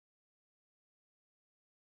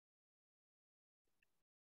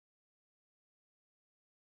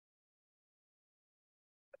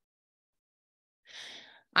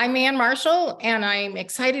I'm Ann Marshall, and I'm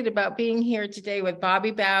excited about being here today with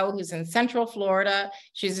Bobbi Baugh, who's in Central Florida.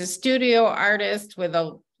 She's a studio artist with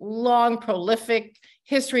a long, prolific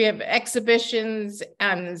history of exhibitions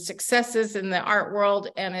and successes in the art world,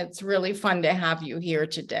 and it's really fun to have you here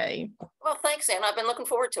today. Well, thanks, Ann. I've been looking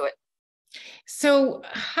forward to it. So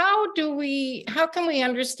how can we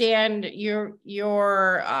understand your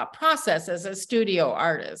process as a studio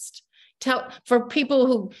artist? For people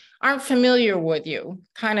who aren't familiar with you,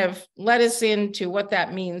 kind of let us into what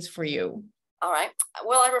that means for you. All right.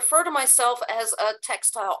 Well, I refer to myself as a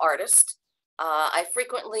textile artist. I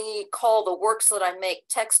frequently call the works that I make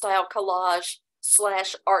textile collage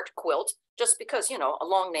 / art quilt, just because, a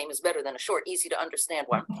long name is better than a short, easy to understand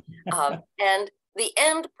one. And the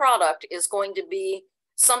end product is going to be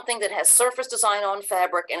something that has surface design on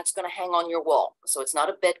fabric, and it's going to hang on your wall. So it's not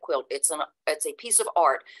a bed quilt. It's a piece of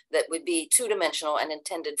art that would be two-dimensional and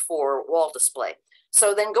intended for wall display.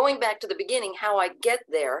 So then going back to the beginning, how I get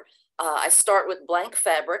there, I start with blank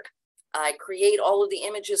fabric. I create all of the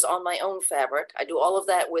images on my own fabric. I do all of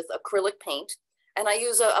that with acrylic paint. And I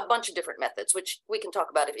use a bunch of different methods, which we can talk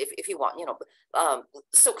about if you want,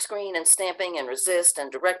 silk screen and stamping and resist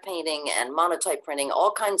and direct painting and monotype printing,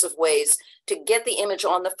 all kinds of ways to get the image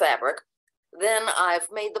on the fabric. Then I've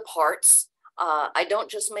made the parts. I don't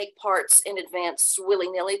just make parts in advance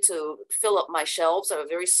willy-nilly to fill up my shelves. I have a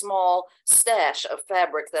very small stash of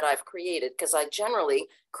fabric that I've created because I generally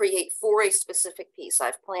create for a specific piece.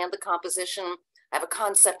 I've planned the composition, I have a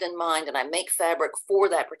concept in mind, and I make fabric for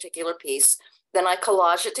that particular piece. Then I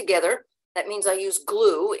collage it together. That means I use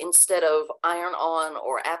glue instead of iron-on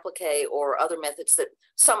or applique or other methods that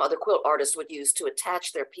some other quilt artists would use to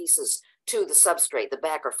attach their pieces to the substrate, the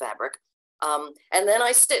backer fabric. And then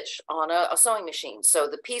I stitch on a sewing machine. So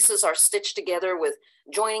the pieces are stitched together with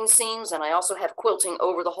joining seams, and I also have quilting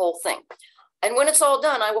over the whole thing. And when it's all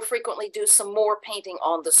done, I will frequently do some more painting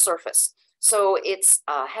on the surface. So it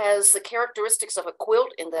has the characteristics of a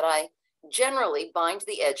quilt in that I generally bind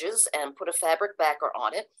the edges and put a fabric backer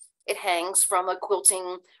on it. It hangs from a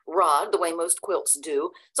quilting rod, the way most quilts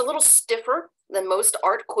do. It's a little stiffer than most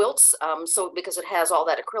art quilts, because it has all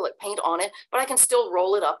that acrylic paint on it, but I can still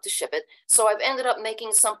roll it up to ship it. So I've ended up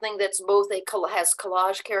making something that's both has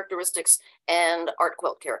collage characteristics and art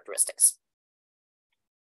quilt characteristics.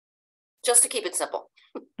 Just to keep it simple.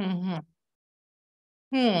 Mm-hmm.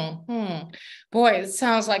 Boy, it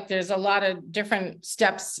sounds like there's a lot of different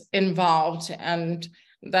steps involved, and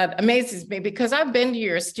that amazes me because I've been to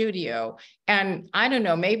your studio, and I don't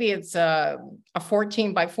know, maybe it's a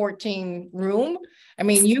 14 by 14 room. I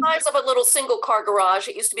mean, the size of a little single car garage.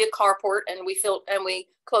 It used to be a carport, and we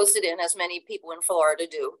closed it in, as many people in Florida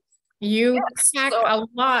do. You pack a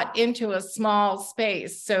lot into a small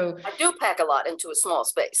space. So I do pack a lot into a small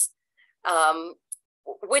space,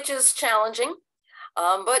 which is challenging.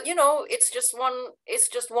 But it's just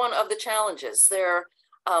one of the challenges there.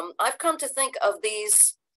 I've come to think of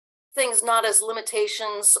these things not as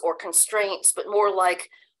limitations or constraints, but more like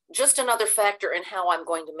just another factor in how I'm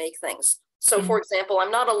going to make things. So for example,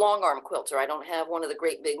 I'm not a long arm quilter. I don't have one of the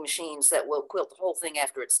great big machines that will quilt the whole thing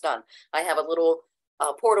after it's done. I have a little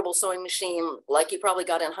portable sewing machine like you probably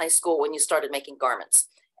got in high school when you started making garments.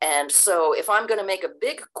 And so if I'm going to make a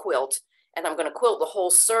big quilt and I'm going to quilt the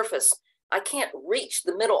whole surface, I can't reach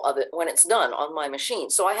the middle of it when it's done on my machine.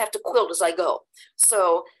 So I have to quilt as I go.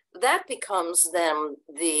 So that becomes then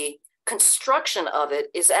the construction of it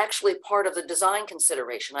is actually part of the design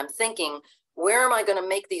consideration. I'm thinking, where am I going to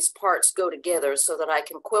make these parts go together so that I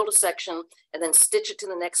can quilt a section and then stitch it to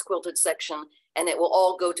the next quilted section, and it will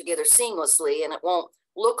all go together seamlessly, and it won't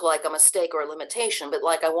look like a mistake or a limitation, but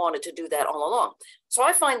like I wanted to do that all along. So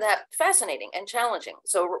I find that fascinating and challenging.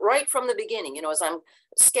 So right from the beginning, as I'm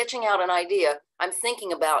sketching out an idea, I'm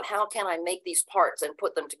thinking about how can I make these parts and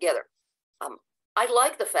put them together. I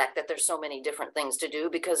like the fact that there's so many different things to do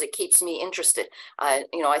because it keeps me interested. I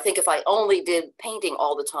think if I only did painting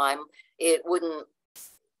all the time, it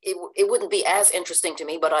wouldn't be as interesting to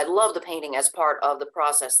me, but I love the painting as part of the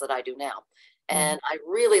process that I do now. And I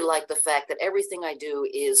really like the fact that everything I do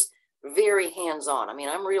is very hands-on. I mean,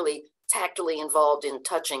 I'm really tactily involved in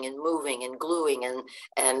touching and moving and gluing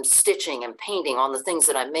and stitching and painting on the things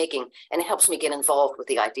that I'm making, and it helps me get involved with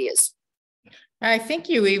the ideas. I think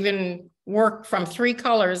you even work from 3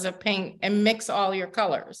 colors of paint and mix all your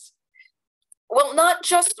colors. Well, not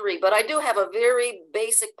just 3, but I do have a very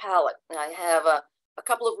basic palette. I have a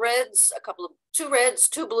couple of reds, 2 reds,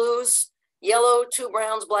 2 blues, yellow, 2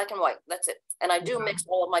 browns, black and white. That's it. And I do mix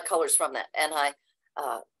all of my colors from that. And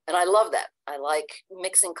I love that. I like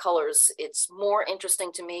mixing colors. It's more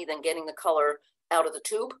interesting to me than getting the color out of the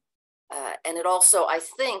tube. And it also, I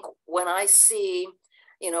think, when I see,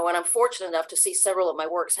 when I'm fortunate enough to see several of my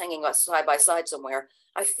works hanging side by side somewhere,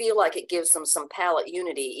 I feel like it gives them some palette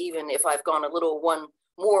unity, even if I've gone a little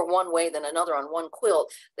more one way than another on one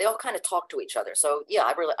quilt. They all kind of talk to each other. So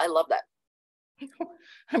yeah, I love that.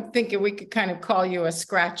 I'm thinking we could kind of call you a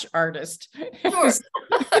scratch artist. Sure.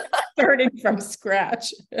 Starting from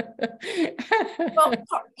scratch. Well,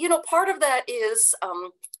 part of that is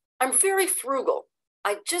I'm very frugal.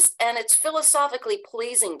 And it's philosophically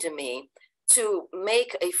pleasing to me to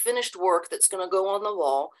make a finished work that's going to go on the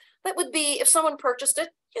wall. That would be, if someone purchased it,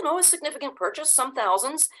 a significant purchase, some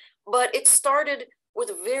thousands, but it started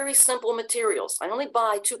with very simple materials. I only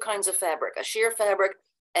buy two kinds of fabric, a sheer fabric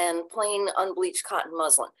and plain unbleached cotton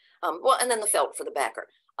muslin. And then the felt for the backer.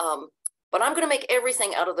 But I'm going to make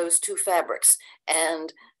everything out of those two fabrics.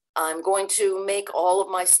 And I'm going to make all of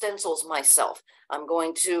my stencils myself. I'm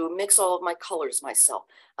going to mix all of my colors myself.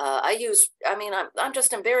 I'm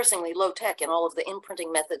just embarrassingly low tech in all of the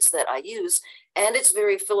imprinting methods that I use. And it's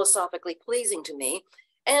very philosophically pleasing to me.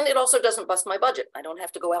 And it also doesn't bust my budget. I don't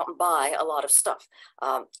have to go out and buy a lot of stuff.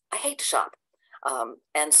 I hate to shop.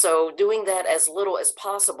 And so doing that as little as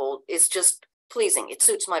possible is just pleasing. It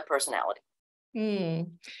suits my personality.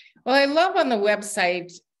 Well, I love on the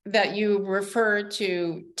website that you refer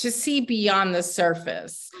to see beyond the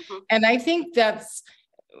surface. Mm-hmm. And I think that's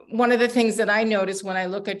one of the things that I notice when I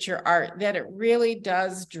look at your art, that it really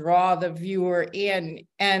does draw the viewer in,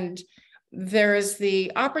 and there's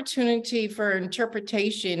the opportunity for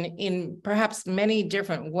interpretation in perhaps many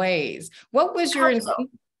different ways. What was your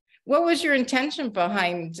intention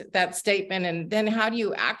behind that statement? And then how do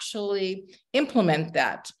you actually implement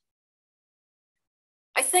that?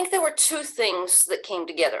 I think there were two things that came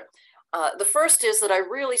together. The first is that I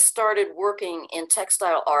really started working in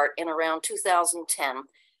textile art in around 2010.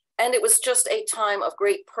 And it was just a time of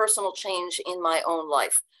great personal change in my own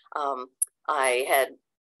life. I had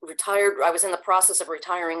retired. I was in the process of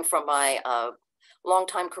retiring from my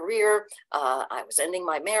longtime career. I was ending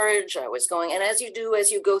my marriage. I was going, and as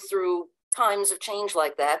you go through times of change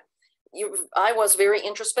like that, I was very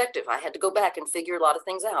introspective. I had to go back and figure a lot of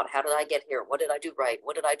things out. How did I get here? What did I do right?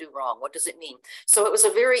 What did I do wrong? What does it mean? So it was a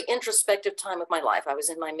very introspective time of my life. I was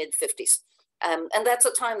in my mid-50s. And that's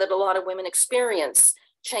a time that a lot of women experience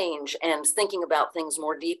change and thinking about things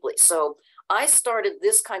more deeply. So I started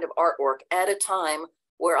this kind of artwork at a time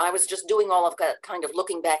where I was just doing all of that kind of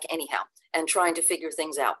looking back anyhow and trying to figure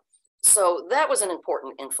things out. So that was an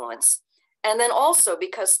important influence. And then also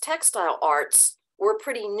because textile arts were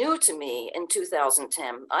pretty new to me in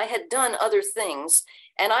 2010. I had done other things,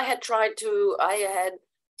 and I had tried to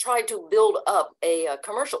build up a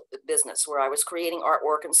commercial business where I was creating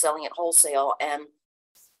artwork and selling it wholesale. And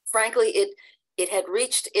frankly, it had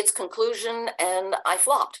reached its conclusion and I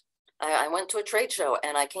flopped. I went to a trade show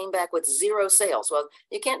and I came back with 0 sales. Well,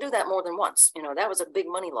 you can't do that more than once. That was a big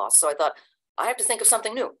money loss. So I thought, I have to think of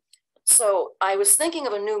something new. So I was thinking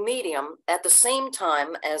of a new medium at the same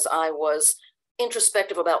time as I was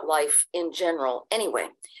introspective about life in general anyway.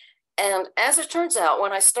 And as it turns out,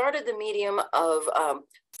 when I started the medium of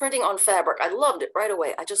printing on fabric, I loved it right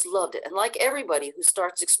away. I just loved it. And like everybody who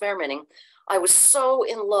starts experimenting, I was so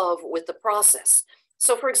in love with the process.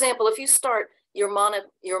 So for example, if you start your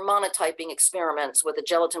monotyping experiments with a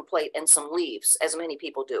gelatin plate and some leaves, as many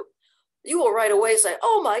people do, you will right away say,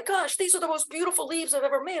 oh my gosh, these are the most beautiful leaves I've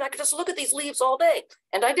ever made. I could just look at these leaves all day.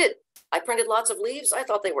 And I did. I printed lots of leaves. I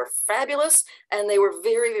thought they were fabulous and they were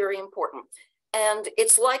very, very important. And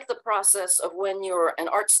it's like the process of when you're an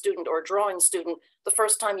art student or a drawing student, the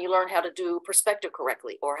first time you learn how to do perspective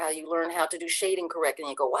correctly, or how you learn how to do shading correctly.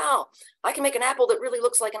 And you go, wow, I can make an apple that really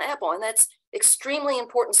looks like an apple. And that's extremely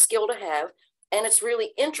important skill to have. And it's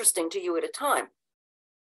really interesting to you at a time.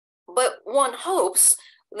 But one hopes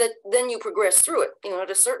that then you progress through it. At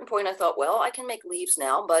a certain point, I thought, well, I can make leaves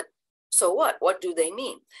now, but so what? What do they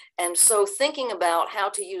mean? And so thinking about how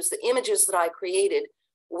to use the images that I created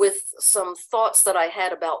with some thoughts that I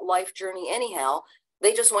had about life journey anyhow,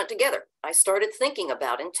 they just went together. I started thinking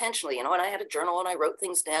about intentionally, and I had a journal and I wrote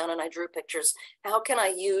things down and I drew pictures. How can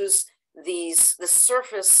I use the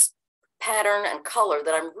surface pattern and color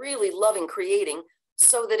that I'm really loving creating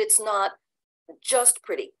so that it's not just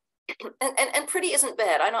pretty? And pretty isn't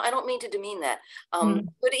bad. I don't mean to demean that.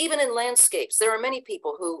 But even in landscapes, there are many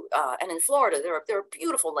people who, and in Florida, there are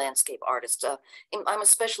beautiful landscape artists. I'm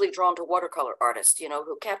especially drawn to watercolor artists,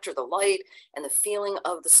 who capture the light and the feeling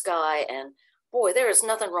of the sky. And boy, there is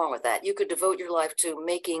nothing wrong with that. You could devote your life to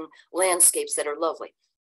making landscapes that are lovely.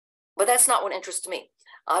 But that's not what interests me.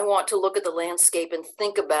 I want to look at the landscape and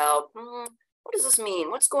think about what does this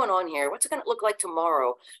mean? What's going on here? What's it going to look like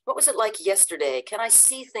tomorrow? What was it like yesterday? Can I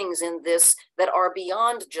see things in this that are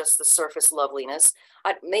beyond just the surface loveliness?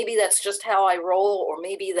 Maybe that's just how I roll, or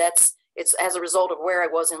maybe it's as a result of where I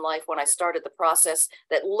was in life when I started the process,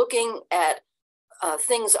 that looking at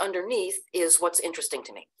things underneath is what's interesting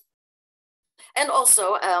to me. And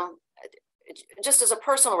also, just as a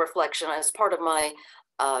personal reflection, as part of my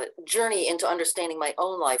journey into understanding my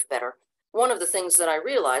own life better, one of the things that I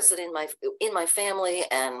realized that in my family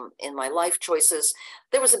and in my life choices,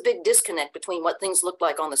 there was a big disconnect between what things looked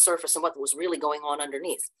like on the surface and what was really going on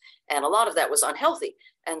underneath. And a lot of that was unhealthy.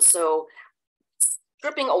 And so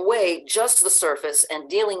stripping away just the surface and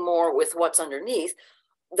dealing more with what's underneath,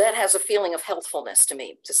 that has a feeling of healthfulness to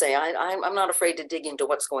me, to say I'm not afraid to dig into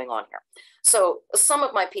what's going on here. So some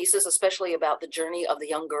of my pieces, especially about the journey of the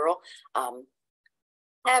young girl,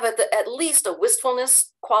 have at least a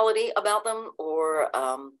wistfulness quality about them, or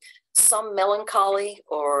some melancholy,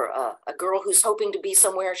 or a girl who's hoping to be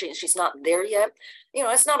somewhere, she's not there yet. You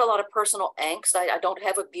know, it's not a lot of personal angst. I don't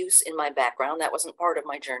have abuse in my background. That wasn't part of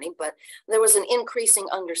my journey, but there was an increasing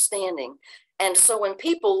understanding. And so when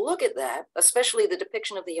people look at that, especially the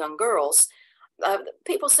depiction of the young girls,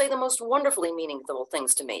 people say the most wonderfully meaningful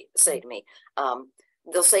things to me,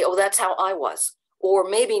 they'll say, oh, that's how I was. Or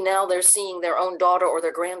maybe now they're seeing their own daughter or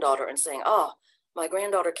their granddaughter and saying, oh, my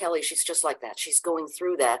granddaughter Kelly, she's just like that. She's going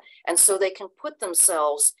through that. And so they can put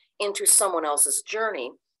themselves into someone else's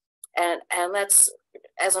journey. And that's,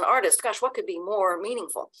 as an artist, gosh, what could be more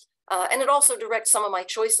meaningful? And it also directs some of my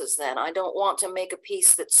choices then. I don't want to make a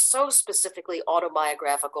piece that's so specifically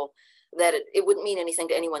autobiographical that it wouldn't mean anything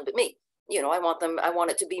to anyone but me. You know, I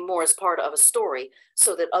want it to be more as part of a story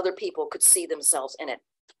so that other people could see themselves in it.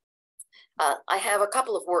 I have a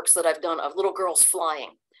couple of works that I've done of little girls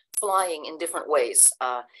flying in different ways,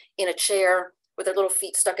 in a chair with their little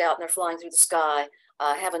feet stuck out and they're flying through the sky.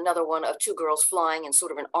 I have another one of two girls flying in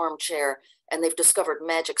sort of an armchair, and they've discovered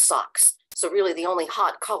magic socks. So really the only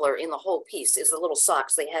hot color in the whole piece is the little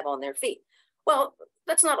socks they have on their feet. Well,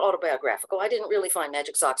 that's not autobiographical. I didn't really find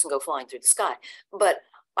magic socks and go flying through the sky, but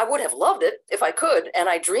I would have loved it if I could, and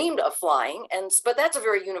I dreamed of flying, but that's a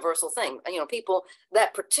very universal thing. You know, people,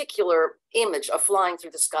 that particular image of flying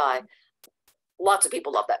through the sky, lots of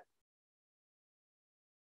people love that.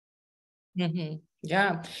 Mm-hmm.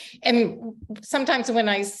 Yeah. And sometimes when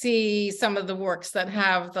I see some of the works that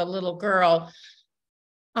have the little girl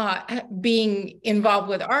being involved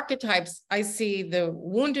with archetypes, I see the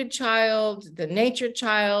wounded child, the nature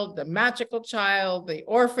child, the magical child, the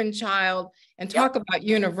orphan child, and talk about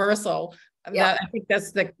universal. That I think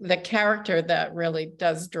that's the character that really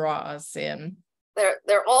does draw us in.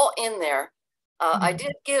 They're all in there. I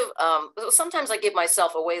did give, sometimes I give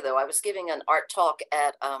myself away though. I was giving an art talk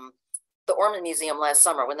at the Ormond Museum last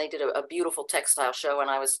summer when they did a beautiful textile show, and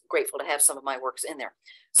I was grateful to have some of my works in there.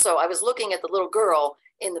 So I was looking at the little girl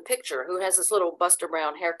in the picture who has this little Buster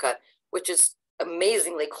Brown haircut, which is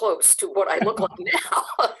amazingly close to what I look like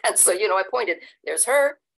now. And so, you know, I pointed, there's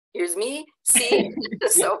her, here's me, see?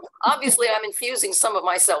 So obviously I'm infusing some of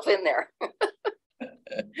myself in there.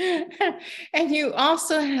 And you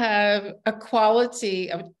also have a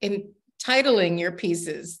quality of titling your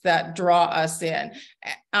pieces that draw us in.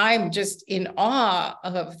 I'm just in awe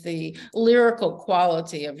of the lyrical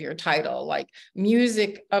quality of your title, like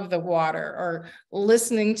Music of the Water or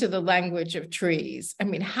Listening to the Language of Trees. I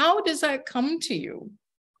mean, how does that come to you?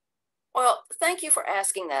 Well, thank you for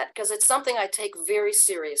asking that, because it's something I take very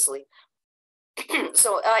seriously.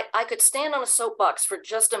 So I could stand on a soapbox for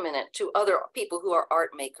just a minute to other people who are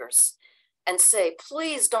art makers and say,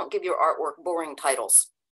 please don't give your artwork boring titles.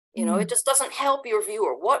 You know, it just doesn't help your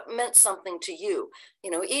viewer. What meant something to you?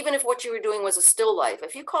 You know, even if what you were doing was a still life,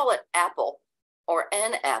 if you call it apple or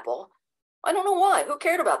an apple, I don't know why. Who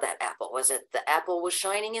cared about that apple? Was it the apple was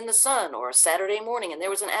shining in the sun, or a Saturday morning and there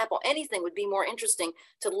was an apple? Anything would be more interesting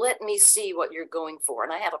to let me see what you're going for.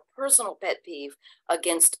 And I have a personal pet peeve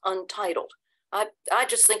against untitled. I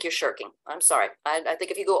just think you're shirking. I'm sorry. I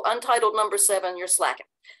think if you go untitled number 7, you're slacking.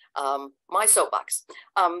 My soapbox.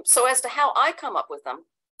 So as to how I come up with them,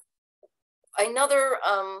 another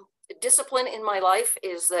discipline in my life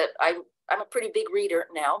is that I'm a pretty big reader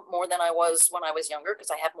now, more than I was when I was younger,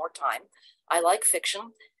 because I have more time. I like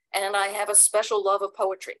fiction, and I have a special love of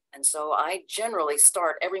poetry. And so I generally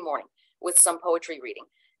start every morning with some poetry reading.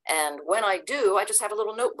 And when I do, I just have a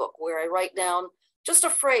little notebook where I write down just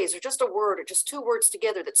a phrase or just a word or just 2 words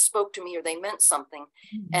together that spoke to me or they meant something.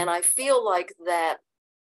 And I feel like that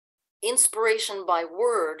inspiration by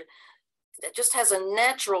word just has a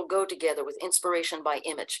natural go together with inspiration by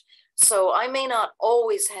image. So I may not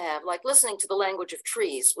always have, like listening to the language of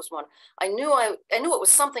trees was one. I knew it was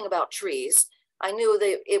something about trees. I knew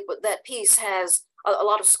that piece has a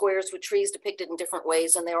lot of squares with trees depicted in different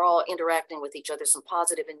ways, and they're all interacting with each other, some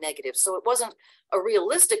positive and negative. So it wasn't a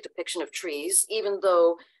realistic depiction of trees, even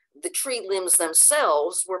though the tree limbs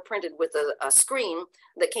themselves were printed with a screen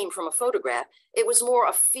that came from a photograph. It was more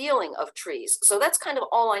a feeling of trees. So that's kind of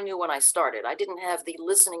all I knew when I started. I didn't have the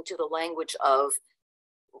listening to the language of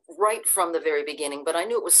right from the very beginning, but I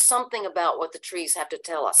knew it was something about what the trees have to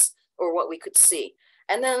tell us or what we could see.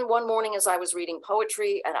 And then one morning as I was reading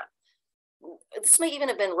poetry, and this may even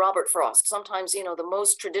have been Robert Frost. Sometimes, you know, the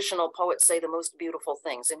most traditional poets say the most beautiful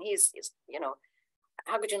things. And he's you know,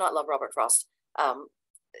 how could you not love Robert Frost?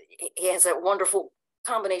 He has a wonderful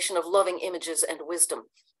combination of loving images and wisdom,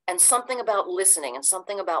 and something about listening and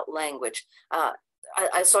something about language.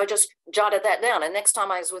 So I just jotted that down. And next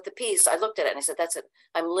time I was with the piece, I looked at it and I said, that's it.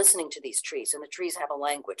 I'm listening to these trees, and the trees have a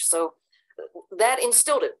language. So that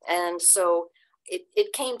instilled it. And so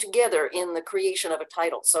it came together in the creation of a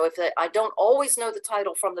title. So if I don't always know the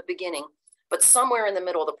title from the beginning, but somewhere in the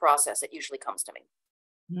middle of the process, it usually comes to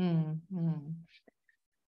me. Mm-hmm.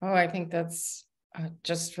 Oh, I think that's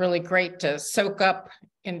just really great to soak up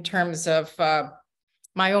in terms of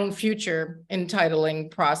my own future entitling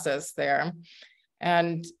process there.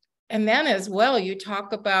 And then as well, you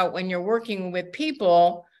talk about when you're working with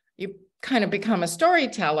people, you kind of become a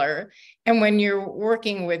storyteller. And when you're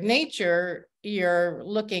working with nature, you're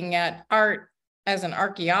looking at art as an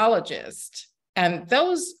archaeologist. And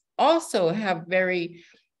those also have very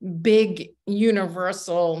big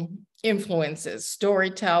universal influences: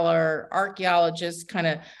 storyteller, archaeologist, kind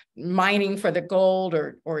of mining for the gold,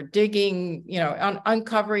 or digging, you know,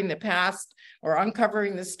 uncovering the past or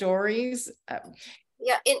uncovering the stories.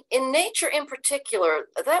 Yeah, in nature in particular,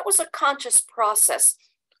 that was a conscious process.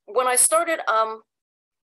 When I started,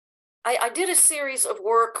 I did a series of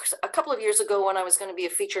work a couple of years ago when I was going to be a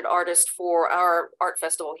featured artist for our art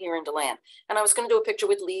festival here in DeLand. And I was going to do a picture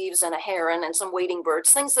with leaves and a heron and some wading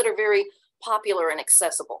birds, things that are very popular and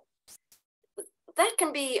accessible. That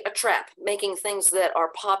can be a trap, making things that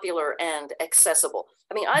are popular and accessible.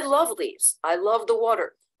 I mean, I love leaves. I love the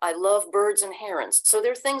water. I love birds and herons. So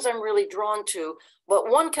they're things I'm really drawn to, but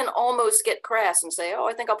one can almost get crass and say, oh,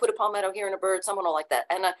 I think I'll put a palmetto here and a bird, someone will like that.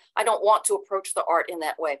 And I don't want to approach the art in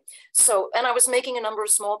that way. So, and I was making a number of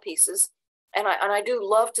small pieces, and I do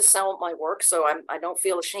love to sell my work, so I don't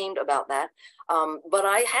feel ashamed about that. But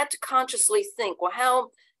I had to consciously think, well, how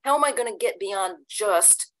am I going to get beyond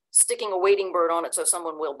just sticking a wading bird on it so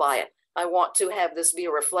someone will buy it? I want to have this be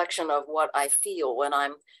a reflection of what I feel when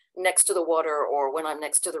I'm next to the water or when I'm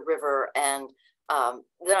next to the river. And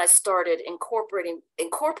then I started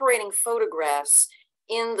incorporating photographs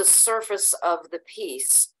in the surface of the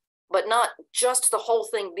piece, but not just the whole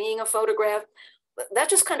thing being a photograph. That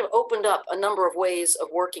just kind of opened up a number of ways of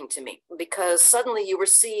working to me, because suddenly you were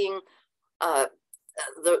seeing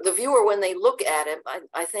the viewer, when they look at it,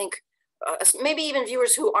 I think maybe even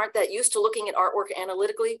viewers who aren't that used to looking at artwork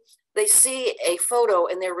analytically, they see a photo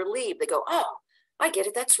and they're relieved. They go, oh, I get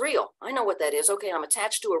it. That's real. I know what that is. Okay, I'm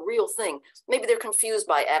attached to a real thing. Maybe they're confused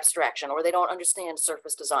by abstraction, or they don't understand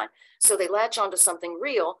surface design. So they latch onto something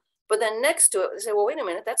real, but then next to it, they say, well, wait a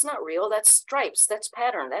minute, that's not real. That's stripes, that's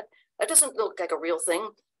pattern. That doesn't look like a real thing.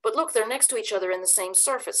 But look, they're next to each other in the same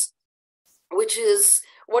surface, which is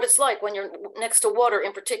what it's like when you're next to water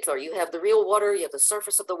in particular. You have the real water, you have the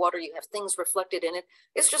surface of the water, you have things reflected in it.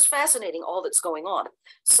 It's just fascinating, all that's going on.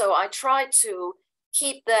 So I try to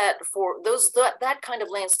keep that for those, that kind of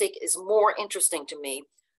landscape is more interesting to me.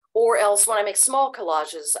 Or else when I make small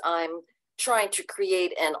collages, I'm trying to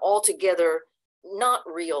create an altogether not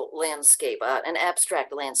real landscape, an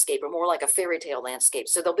abstract landscape, or more like a fairy tale landscape.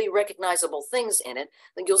 So there'll be recognizable things in it.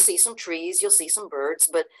 Then you'll see some trees, you'll see some birds,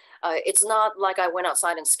 but it's not like I went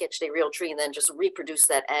outside and sketched a real tree and then just reproduced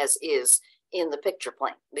that as is in the picture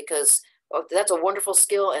plane, because that's a wonderful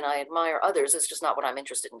skill and I admire others. It's just not what I'm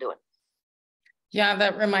interested in doing. Yeah,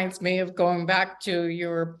 that reminds me of going back to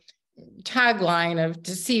your tagline of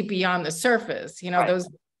to see beyond the surface, you know, right. Those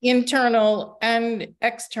internal and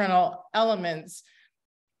external elements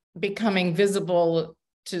becoming visible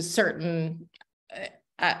to certain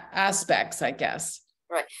aspects, I guess.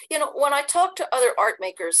 Right. You know, when I talk to other art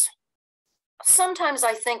makers, sometimes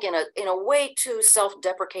I think in a way too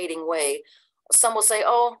self-deprecating way, some will say,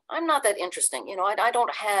 oh, I'm not that interesting. You know, I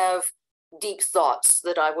don't have deep thoughts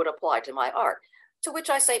that I would apply to my art. To which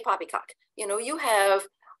I say, poppycock, you know, you have,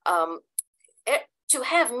 to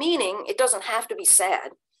have meaning, it doesn't have to be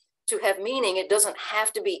sad. to have meaning, it doesn't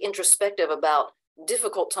have to be introspective about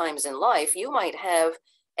difficult times in life. You might have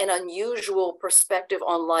an unusual perspective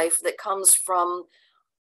on life that comes from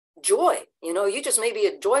joy. You know, you just may be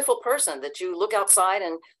a joyful person, that you look outside,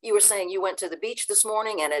 and you were saying you went to the beach this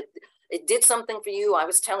morning and it did something for you. I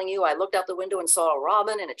was telling you, I looked out the window and saw a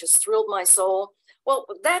robin and it just thrilled my soul. Well,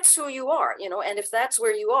 that's who you are, you know, and if that's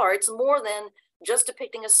where you are, it's more than just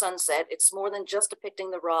depicting a sunset. It's more than just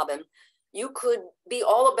depicting the robin. You could be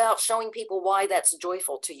all about showing people why that's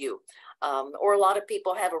joyful to you. Or a lot of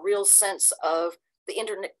people have a real sense of the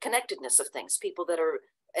interconnectedness of things, people that are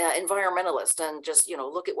environmentalists and just, you know,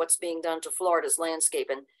 look at what's being done to Florida's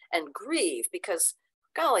landscape and grieve because,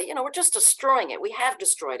 golly, you know, we're just destroying it. We have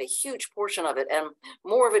destroyed a huge portion of it, and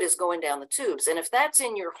more of it is going down the tubes. And if that's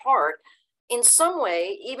in your heart, in some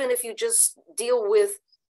way, even if you just deal with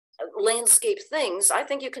landscape things, I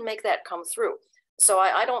think you can make that come through. So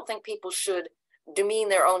I don't think people should demean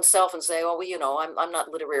their own self and say, oh, well, you know, I'm not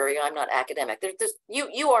literary, I'm not academic.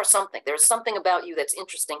 You are something. There's something about you that's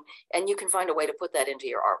interesting, and you can find a way to put that into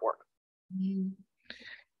your artwork.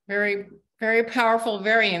 Very, very powerful,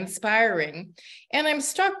 very inspiring. And I'm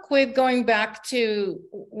struck with going back to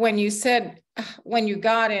when you said, when you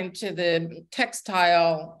got into the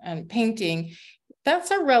textile and painting,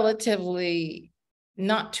 that's a relatively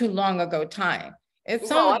not too long ago time.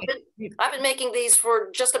 It's I've been making these for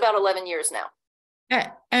just about 11 years now.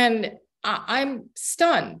 And I'm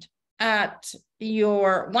stunned at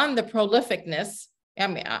your, one, the prolificness, I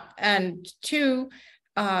mean, and two,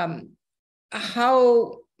 how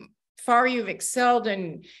far you've excelled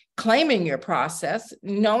in claiming your process,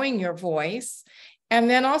 knowing your voice, and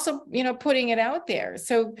then also, you know, putting it out there.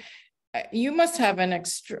 So you must have an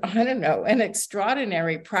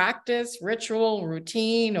extraordinary practice, ritual,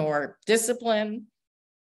 routine, or discipline.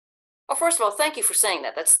 Well, first of all, thank you for saying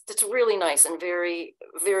that. That's really nice and very,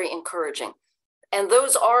 very encouraging. And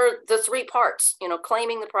those are the three parts, you know,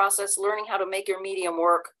 claiming the process, learning how to make your medium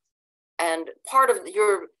work. And part of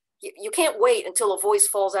you can't wait until a voice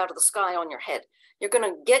falls out of the sky on your head. You're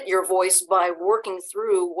going to get your voice by working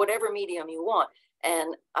through whatever medium you want.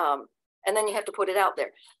 And then you have to put it out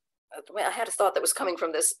there. I had a thought that was coming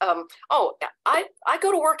from this. I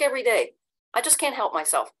go to work every day. I just can't help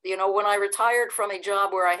myself. You know, when I retired from a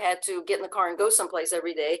job where I had to get in the car and go someplace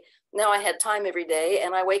every day, now I had time every day,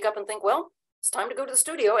 and I wake up and think, well, it's time to go to the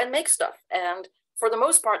studio and make stuff. And for the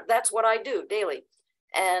most part, that's what I do daily.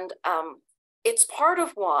 And it's part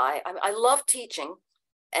of why I love teaching,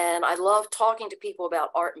 and I love talking to people about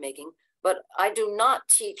art making, but I do not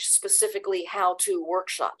teach specifically how to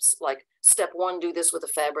workshops, like step 1, do this with the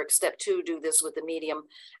fabric, step 2, do this with the medium.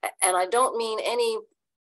 And I don't mean any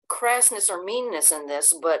crassness or meanness in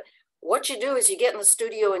this, but what you do is you get in the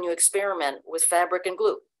studio and you experiment with fabric and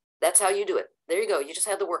glue. That's how you do it. There you go. You just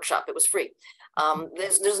had the workshop. It was free.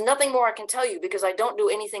 There's nothing more I can tell you because I don't do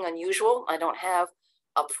anything unusual. I don't have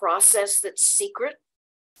a process that's secret.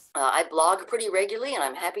 I blog pretty regularly, and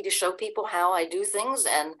I'm happy to show people how I do things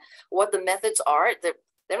and what the methods are.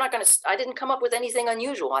 They're not going to, I didn't come up with anything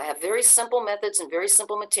unusual. I have very simple methods and very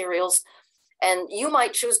simple materials. And you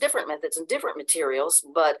might choose different methods and different materials,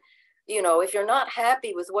 but, you know, if you're not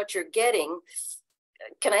happy with what you're getting,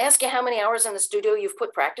 can I ask you how many hours in the studio you've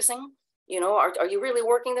put practicing? You know, are you really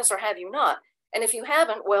working this, or have you not? And if you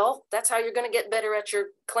haven't, well, that's how you're going to get better at your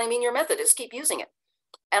claiming your method, is keep using it.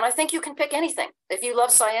 And I think you can pick anything. If you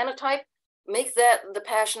love cyanotype, make that the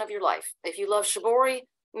passion of your life. If you love shibori,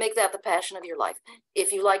 make that the passion of your life.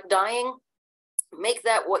 If you like dyeing, make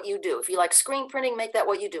that what you do. If you like screen printing, make that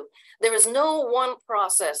what you do. There is no one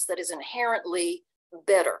process that is inherently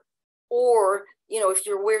better. Or, you know, if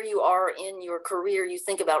you're where you are in your career, you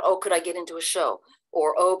think about, oh, could I get into a show?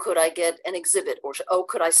 Or, oh, could I get an exhibit? Or, oh,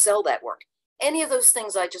 could I sell that work? Any of those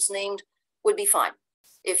things I just named would be fine.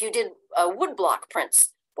 If you did wood block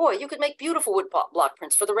prints, boy, you could make beautiful wood block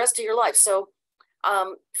prints for the rest of your life. So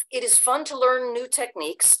it is fun to learn new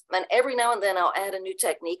techniques, and every now and then I'll add a new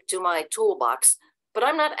technique to my toolbox, but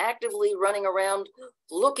I'm not actively running around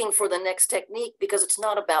looking for the next technique, because it's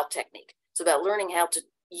not about technique. It's about learning how to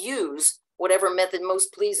use whatever method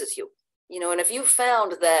most pleases you. You know, and if you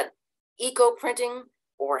found that eco printing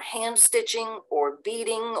or hand stitching or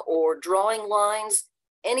beading or drawing lines,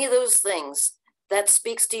 any of those things that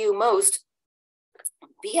speaks to you most,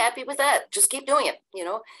 be happy with that. Just keep doing it, you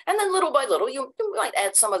know, and then little by little, you might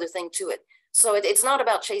add some other thing to it. So it's not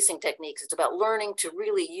about chasing techniques. It's about learning to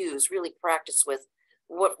really use, really practice with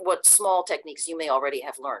what small techniques you may already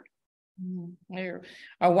have learned. You're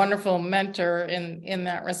a wonderful mentor in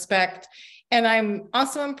that respect. And I'm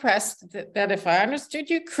also impressed that if I understood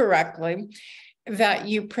you correctly, that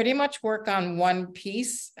you pretty much work on one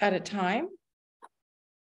piece at a time?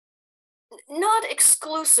 Not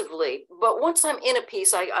exclusively, but once I'm in a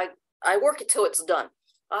piece, I work it till it's done.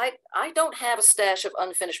 I don't have a stash of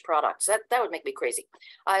unfinished products. That would make me crazy.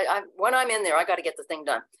 When I'm in there, I got to get the thing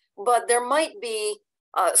done. But there might be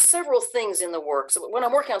several things in the works. When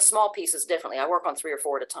I'm working on small pieces, definitely, I work on 3 or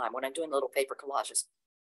 4 at a time when I'm doing little paper collages.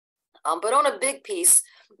 But on a big piece,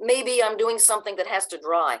 maybe I'm doing something that has to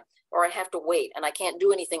dry, or I have to wait, and I can't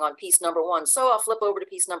do anything on piece number 1. So I'll flip over to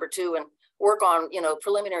piece number 2 and work on,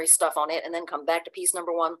 preliminary stuff on it, and then come back to piece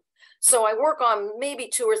number 1. So I work on maybe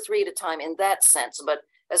 2 or 3 at a time in that sense. But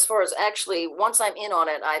as far as actually, once I'm in on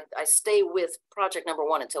it, I stay with project number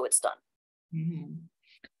 1 until it's done. Mm-hmm.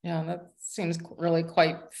 Yeah, that seems really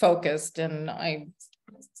quite focused. And I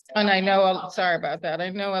know, sorry about that. I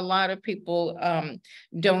know a lot of people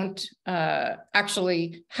don't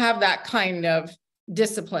actually have that kind of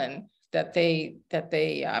discipline, that they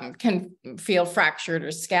can feel fractured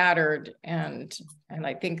or scattered, and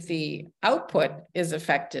I think the output is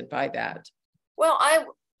affected by that. Well, I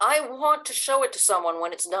want to show it to someone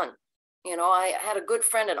when it's done. I had a good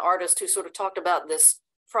friend, an artist, who sort of talked about this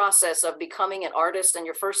process of becoming an artist. And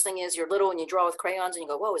your first thing is you're little and you draw with crayons and you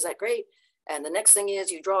go, whoa, is that great? And the next thing is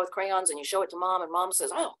you draw with crayons and you show it to mom, and mom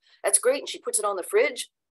says, oh, that's great. And she puts it on the fridge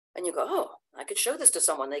and you go, oh, I could show this to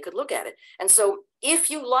someone. They could look at it. And so if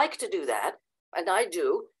you like to do that, and I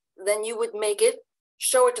do, then you would make it,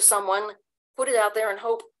 show it to someone, put it out there, and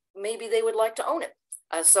hope maybe they would like to own it.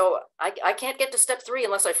 So I can't get to step 3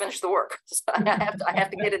 unless I finish the work. I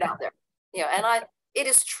have to get it out there. And it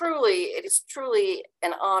is truly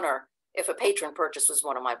an honor if a patron purchases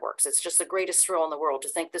one of my works. It's just the greatest thrill in the world to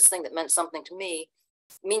think this thing that meant something to me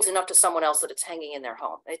means enough to someone else that it's hanging in their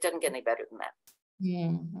home. It doesn't get any better than that.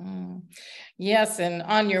 Mm-hmm. Yes, and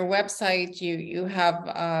on your website, you have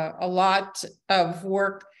a lot of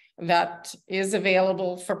work that is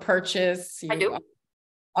available for purchase. I do.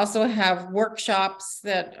 Also have workshops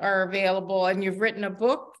that are available, and you've written a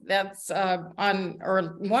book that's on,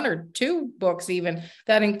 or 1 or 2 books even,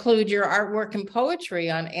 that include your artwork and poetry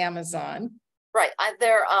on Amazon. Right.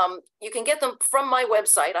 You can get them from my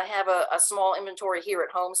website. I have a small inventory here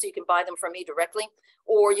at home, so you can buy them from me directly,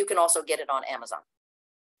 or you can also get it on Amazon.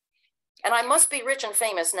 And I must be rich and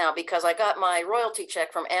famous now, because I got my royalty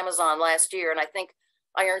check from Amazon last year, and I think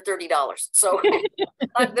I earned $30. So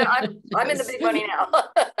I'm in the big money now.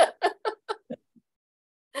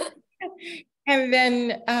 And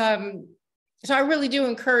then, so I really do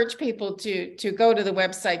encourage people to go to the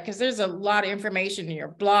website, because there's a lot of information in your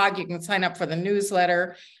blog. You can sign up for the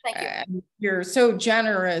newsletter. Thank you. You're so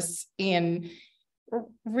generous in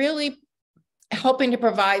really helping to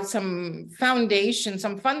provide some foundation,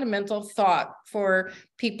 some fundamental thought for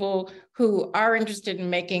people who are interested in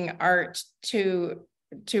making art to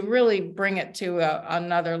really bring it to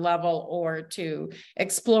another level, or to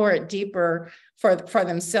explore it deeper for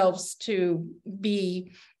themselves, to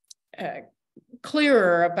be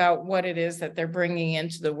clearer about what it is that they're bringing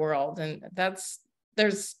into the world. And that's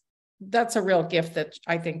a real gift that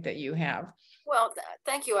I think that you have. Well,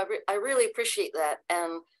 thank you. I really appreciate that.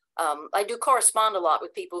 And I do correspond a lot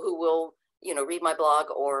with people who will, read my blog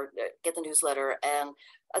or get the newsletter. And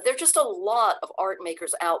there are just a lot of art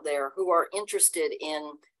makers out there who are interested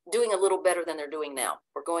in doing a little better than they're doing now,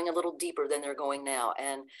 or going a little deeper than they're going now.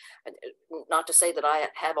 And not to say that I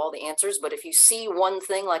have all the answers, but if you see one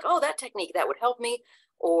thing like, oh, that technique, that would help me,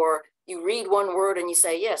 or you read one word and you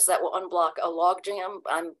say, yes, that will unblock a log jam,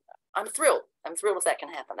 I'm thrilled. I'm thrilled if that can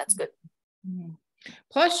happen. That's good.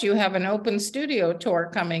 Plus, you have an open studio tour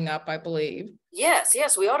coming up, I believe.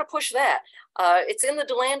 Yes, we ought to push that. It's in the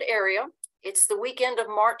DeLand area. It's the weekend of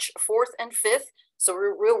March 4th and 5th. So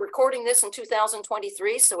we're recording this in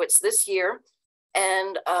 2023, so it's this year.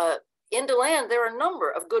 And in DeLand, there are a number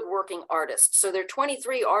of good working artists. So there are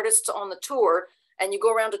 23 artists on the tour, and you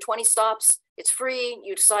go around to 20 stops. It's free.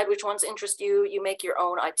 You decide which ones interest you. You make your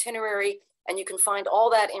own itinerary, and you can find all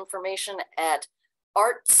that information at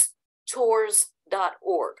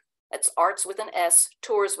artstours.org. That's arts with an S,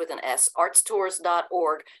 tours with an S,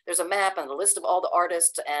 artstours.org. There's a map and a list of all the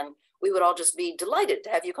artists, and we would all just be delighted to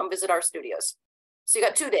have you come visit our studios. So you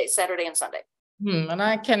got 2 days, Saturday and Sunday. And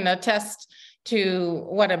I can attest to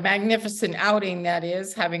what a magnificent outing that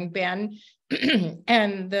is, having been,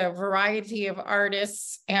 and the variety of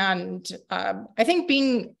artists. And I think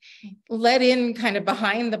being let in kind of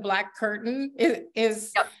behind the black curtain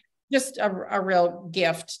is yep. Just a real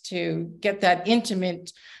gift, to get that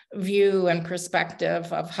intimate view and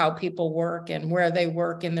perspective of how people work and where they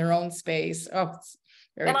work in their own space. Oh, it's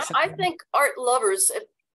very exciting. I think art lovers,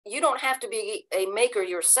 you don't have to be a maker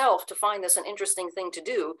yourself to find this an interesting thing to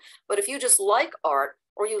do. But if you just like art,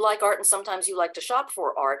 or you like art and sometimes you like to shop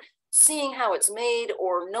for art, seeing how it's made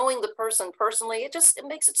or knowing the person personally, it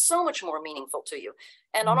makes it so much more meaningful to you.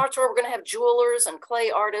 And on our tour, we're going to have jewelers and clay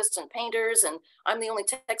artists and painters, and I'm the only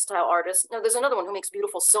textile artist. No, there's another one who makes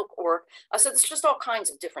beautiful silk work. So there's just all kinds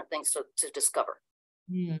of different things to discover.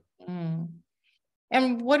 Mm-hmm.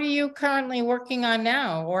 And what are you currently working on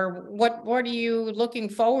now? Or what are you looking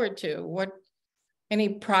forward to? Any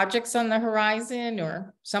projects on the horizon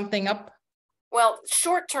or something up? Well,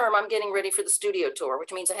 short term, I'm getting ready for the studio tour,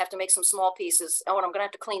 which means I have to make some small pieces. Oh, and I'm going to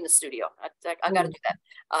have to clean the studio. I got to do that.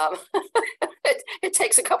 It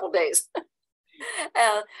takes a couple days.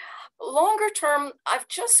 Longer term, I've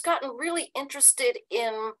just gotten really interested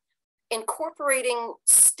in incorporating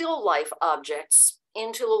still life objects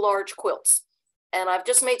into the large quilts. And I've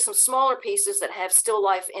just made some smaller pieces that have still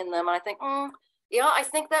life in them. And I think, yeah, I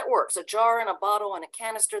think that works. A jar and a bottle and a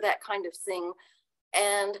canister, that kind of thing.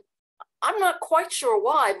 And I'm not quite sure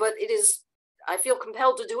why, but I feel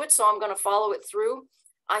compelled to do it, so I'm going to follow it through.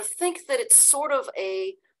 I think that it's sort of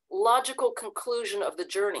a logical conclusion of the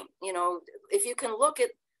journey. You know, if you can look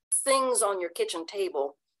at things on your kitchen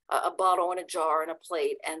table, a bottle and a jar and a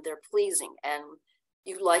plate, and they're pleasing and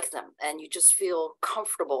you like them and you just feel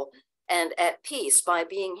comfortable and at peace by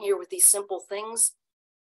being here with these simple things,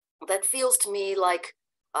 that feels to me like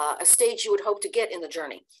a stage you would hope to get in the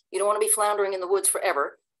journey. You don't want to be floundering in the woods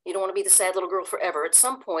forever. You don't want to be the sad little girl forever. At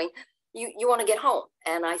some point, you want to get home.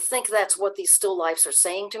 And I think that's what these still lifes are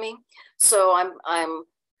saying to me. So I'm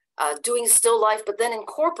doing still life, but then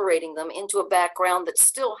incorporating them into a background that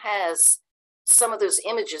still has some of those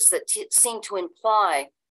images that seem to imply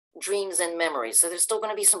dreams and memories. So there's still going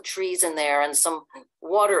to be some trees in there and some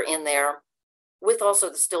water in there with also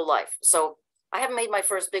the still life. So I haven't made my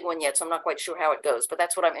first big one yet, so I'm not quite sure how it goes, but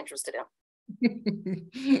that's what I'm interested in.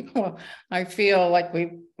 Well, I feel like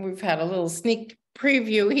we've had a little sneak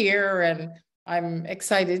preview here, and I'm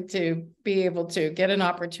excited to be able to get an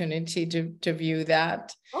opportunity to view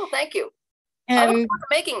that. Oh, thank you. And I look forward to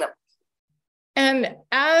making them. And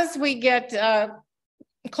as we get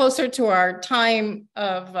closer to our time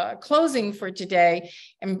of closing for today,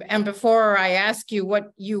 and before I ask you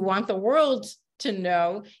what you want the world to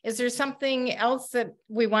know, is there something else that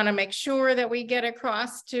we want to make sure that we get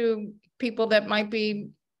across to people that might be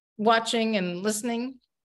watching and listening?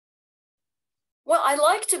 Well, I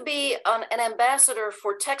like to be an ambassador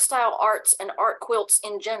for textile arts and art quilts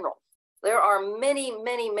in general. There are many,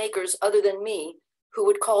 many makers other than me who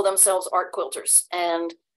would call themselves art quilters.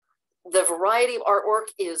 And the variety of artwork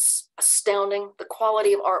is astounding. The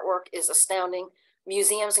quality of artwork is astounding.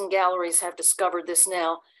 Museums and galleries have discovered this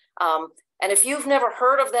now. And if you've never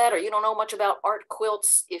heard of that, or you don't know much about art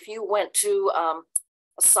quilts, if you went to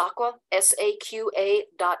SAQA,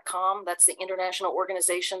 SAQA.com, that's the international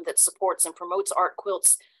organization that supports and promotes art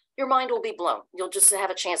quilts, your mind will be blown. You'll just have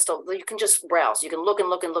a chance you can just browse. You can look and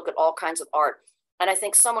look and look at all kinds of art. And I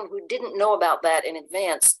think someone who didn't know about that in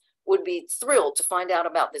advance would be thrilled to find out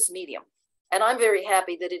about this medium. And I'm very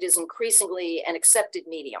happy that it is increasingly an accepted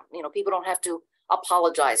medium. You know, people don't have to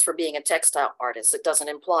apologize for being a textile artist. It doesn't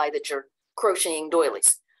imply that you're crocheting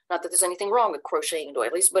doilies. Not that there's anything wrong with crocheting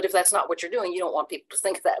doilies, but if that's not what you're doing, you don't want people to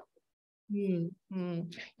think that. Mm-hmm.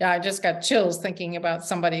 Yeah, I just got chills thinking about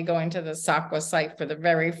somebody going to the SAQA site for the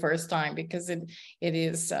very first time, because it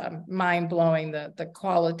is mind-blowing, the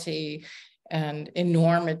quality and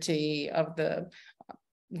enormity of the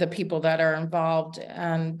people that are involved,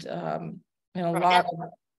 and a lot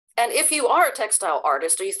of. And if you are a textile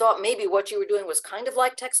artist, or you thought maybe what you were doing was kind of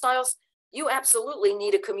like textiles, you absolutely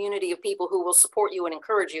need a community of people who will support you and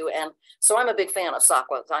encourage you. And so I'm a big fan of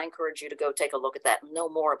SAQA. I encourage you to go take a look at that and know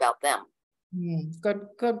more about them.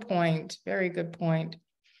 Good point. Very good point.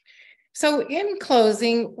 So in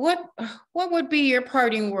closing, what would be your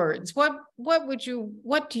parting words? What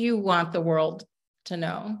do you want the world to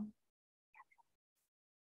know?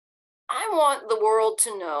 I want the world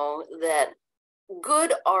to know that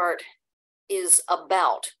good art is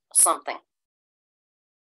about something.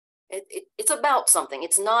 It's about something.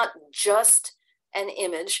 It's not just an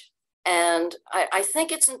image. And I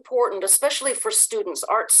think it's important, especially for students,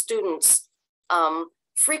 art students.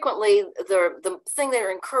 Frequently, the thing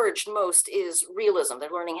they're encouraged most is realism.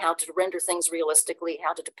 They're learning how to render things realistically,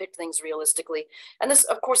 how to depict things realistically. And this,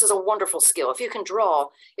 of course, is a wonderful skill. If you can draw,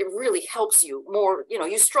 it really helps you more. You know,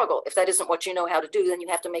 you struggle. If that isn't what you know how to do, then you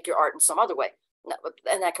have to make your art in some other way.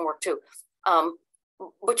 And that can work too.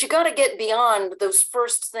 But you got to get beyond those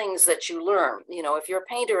first things that you learn. You know, if you're a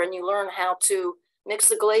painter and you learn how to mix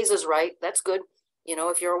the glazes right, that's good. You know,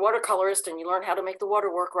 if you're a watercolorist and you learn how to make the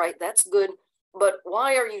water work right, that's good. But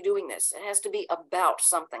why are you doing this? It has to be about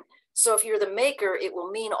something. So if you're the maker, it will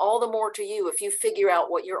mean all the more to you if you figure out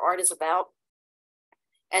what your art is about.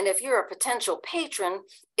 And if you're a potential patron,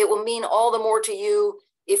 it will mean all the more to you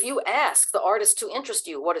if you ask the artist to interest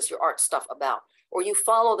you, what is your art stuff about? Or you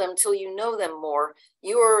follow them till you know them more,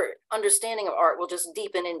 your understanding of art will just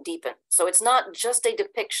deepen and deepen. So it's not just a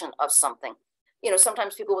depiction of something. You know,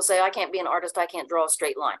 sometimes people will say, I can't be an artist, I can't draw a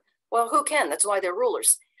straight line. Well, who can? That's why they're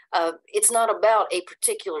rulers. It's not about a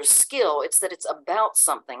particular skill, it's that it's about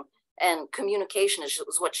something, and communication is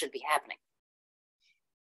what should be happening.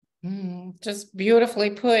 Just beautifully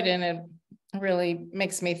put, and it really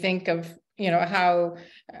makes me think of, you know, how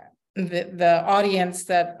the audience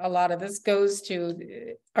that a lot of this goes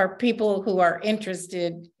to are people who are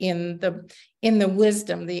interested in the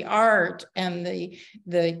wisdom, the art, and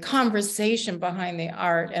the conversation behind the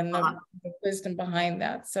art, and the wisdom behind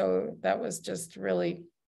that. So that was just really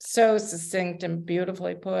so succinct and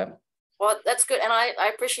beautifully put. Well, that's good. And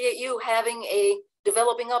I appreciate you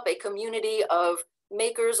developing up a community of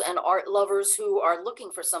makers and art lovers who are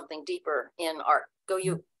looking for something deeper in art. Go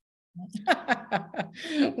you.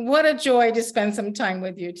 What a joy to spend some time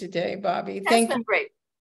with you today, Bobbi. That's been great.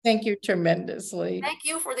 Thank you tremendously. Thank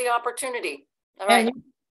you for the opportunity. All right. And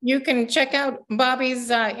you can check out Bobbi's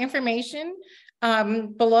information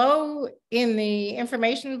below in the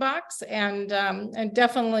information box, and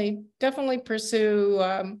definitely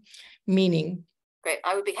pursue meaning. Great.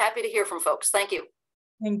 I would be happy to hear from folks. Thank you.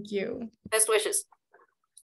 Thank you. Best wishes.